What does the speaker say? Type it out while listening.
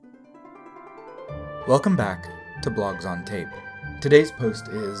Welcome back to Blogs on Tape. Today's post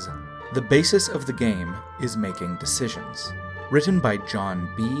is The Basis of the Game is Making Decisions, written by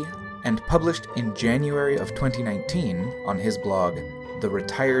John B. and published in January of 2019 on his blog, The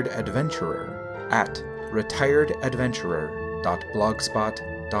Retired Adventurer, at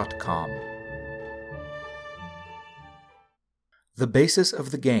retiredadventurer.blogspot.com. The basis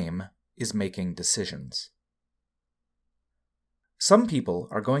of the game is making decisions. Some people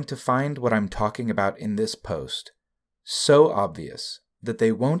are going to find what I'm talking about in this post so obvious that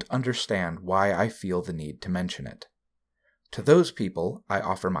they won't understand why I feel the need to mention it. To those people, I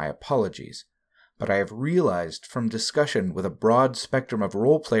offer my apologies, but I have realized from discussion with a broad spectrum of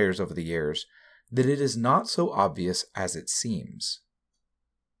role players over the years that it is not so obvious as it seems.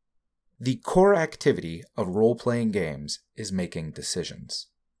 The core activity of role-playing games is making decisions.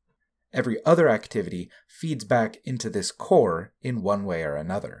 Every other activity feeds back into this core in one way or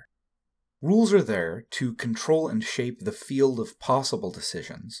another. Rules are there to control and shape the field of possible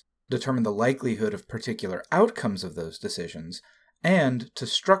decisions, determine the likelihood of particular outcomes of those decisions, and to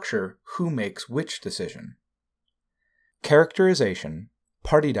structure who makes which decision. Characterization,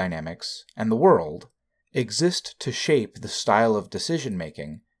 party dynamics, and the world exist to shape the style of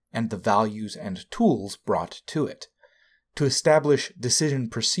decision-making and the values and tools brought to it, to establish decision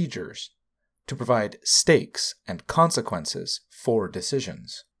procedures, to provide stakes and consequences for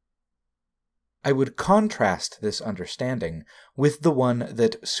decisions. I would contrast this understanding with the one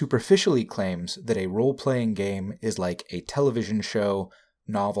that superficially claims that a role-playing game is like a television show,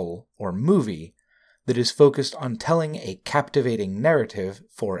 novel, or movie that is focused on telling a captivating narrative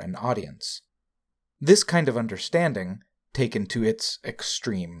for an audience. This kind of understanding, taken to its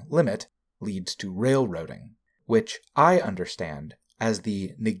extreme limit, leads to railroading, which I understand as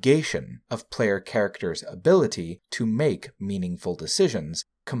the negation of player characters' ability to make meaningful decisions,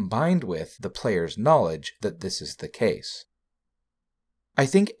 combined with the player's knowledge that this is the case. I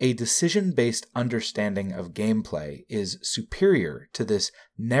think a decision-based understanding of gameplay is superior to this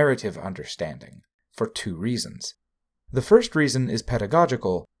narrative understanding, for two reasons. The first reason is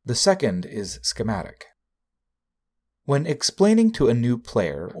pedagogical, the second is schematic. When explaining to a new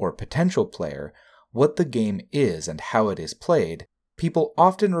player or potential player what the game is and how it is played, people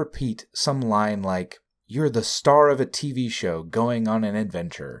often repeat some line like, "You're the star of a TV show going on an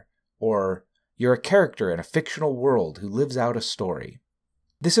adventure," or "You're a character in a fictional world who lives out a story."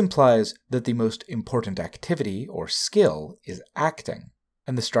 This implies that the most important activity or skill is acting,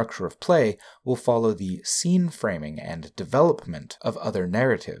 and the structure of play will follow the scene framing and development of other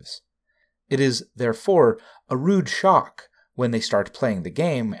narratives. It is, therefore, a rude shock when they start playing the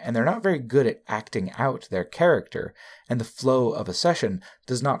game and they're not very good at acting out their character, and the flow of a session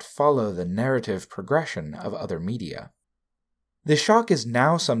does not follow the narrative progression of other media. This shock is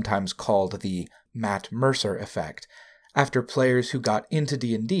now sometimes called the Matt Mercer effect, after players who got into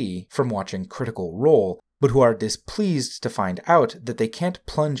D&D from watching Critical Role, but who are displeased to find out that they can't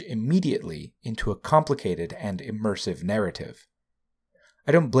plunge immediately into a complicated and immersive narrative.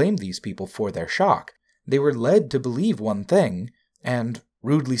 I don't blame these people for their shock. They were led to believe one thing, and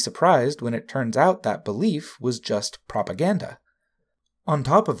rudely surprised when it turns out that belief was just propaganda. On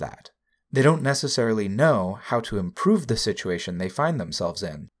top of that, they don't necessarily know how to improve the situation they find themselves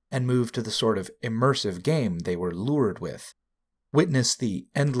in, and move to the sort of immersive game they were lured with. Witness the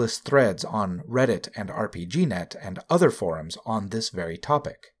endless threads on Reddit and RPGNet and other forums on this very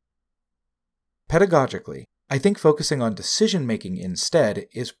topic. Pedagogically, I think focusing on decision-making instead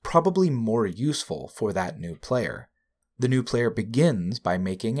is probably more useful for that new player. The new player begins by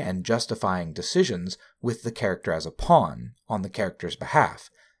making and justifying decisions with the character as a pawn on the character's behalf,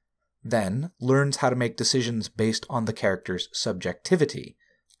 then learns how to make decisions based on the character's subjectivity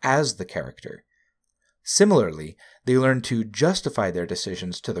as the character. Similarly, they learn to justify their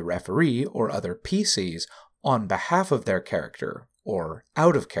decisions to the referee or other PCs on behalf of their character, or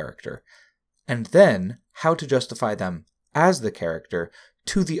out of character, and then how to justify them as the character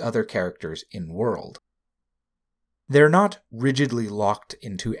to the other characters in-world. They're not rigidly locked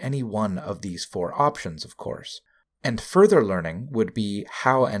into any one of these four options, of course, and further learning would be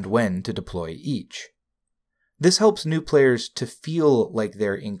how and when to deploy each. This helps new players to feel like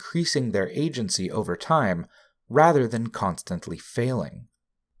they're increasing their agency over time, rather than constantly failing.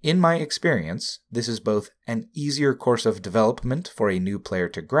 In my experience, this is both an easier course of development for a new player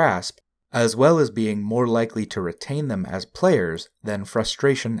to grasp, as well as being more likely to retain them as players than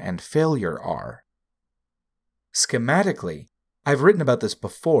frustration and failure are. Schematically, I've written about this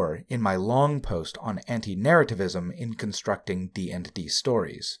before in my long post on anti-narrativism in constructing D&D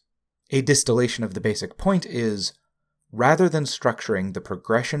stories. A distillation of the basic point is, rather than structuring the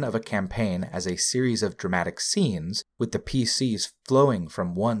progression of a campaign as a series of dramatic scenes, with the PCs flowing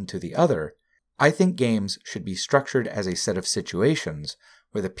from one to the other, I think games should be structured as a set of situations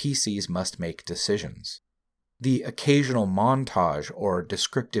where the PCs must make decisions. The occasional montage or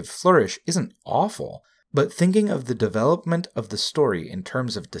descriptive flourish isn't awful, but thinking of the development of the story in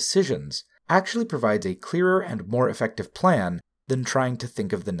terms of decisions actually provides a clearer and more effective plan than trying to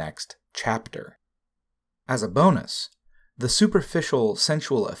think of the next chapter. As a bonus, the superficial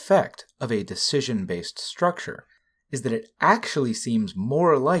sensual effect of a decision-based structure is that it actually seems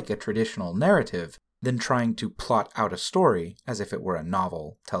more like a traditional narrative than trying to plot out a story as if it were a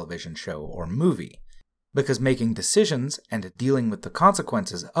novel, television show, or movie, because making decisions and dealing with the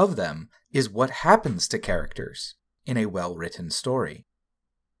consequences of them is what happens to characters in a well-written story.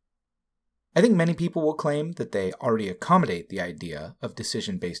 I think many people will claim that they already accommodate the idea of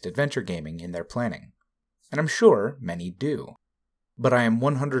decision-based adventure gaming in their planning, and I'm sure many do. But I am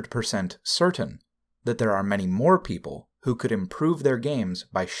 100% certain that there are many more people who could improve their games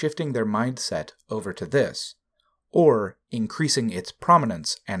by shifting their mindset over to this, or increasing its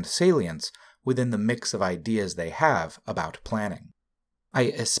prominence and salience within the mix of ideas they have about planning. I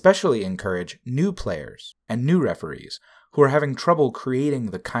especially encourage new players and new referees who are having trouble creating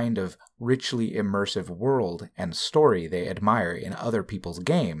the kind of richly immersive world and story they admire in other people's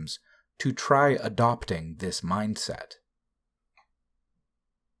games to try adopting this mindset.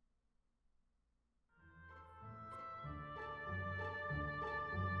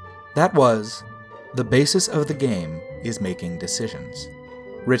 That was The Basis of the Game is Making Decisions,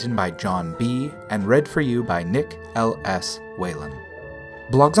 written by John B. and read for you by Nick L.S. Whalen.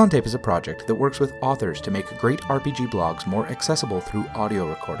 Blogs on Tape is a project that works with authors to make great RPG blogs more accessible through audio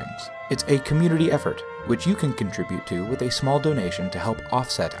recordings. It's a community effort, which you can contribute to with a small donation to help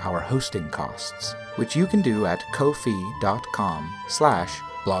offset our hosting costs, which you can do at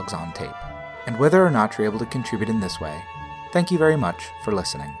ko-fi.com/blogsontape. And whether or not you're able to contribute in this way, thank you very much for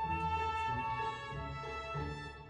listening.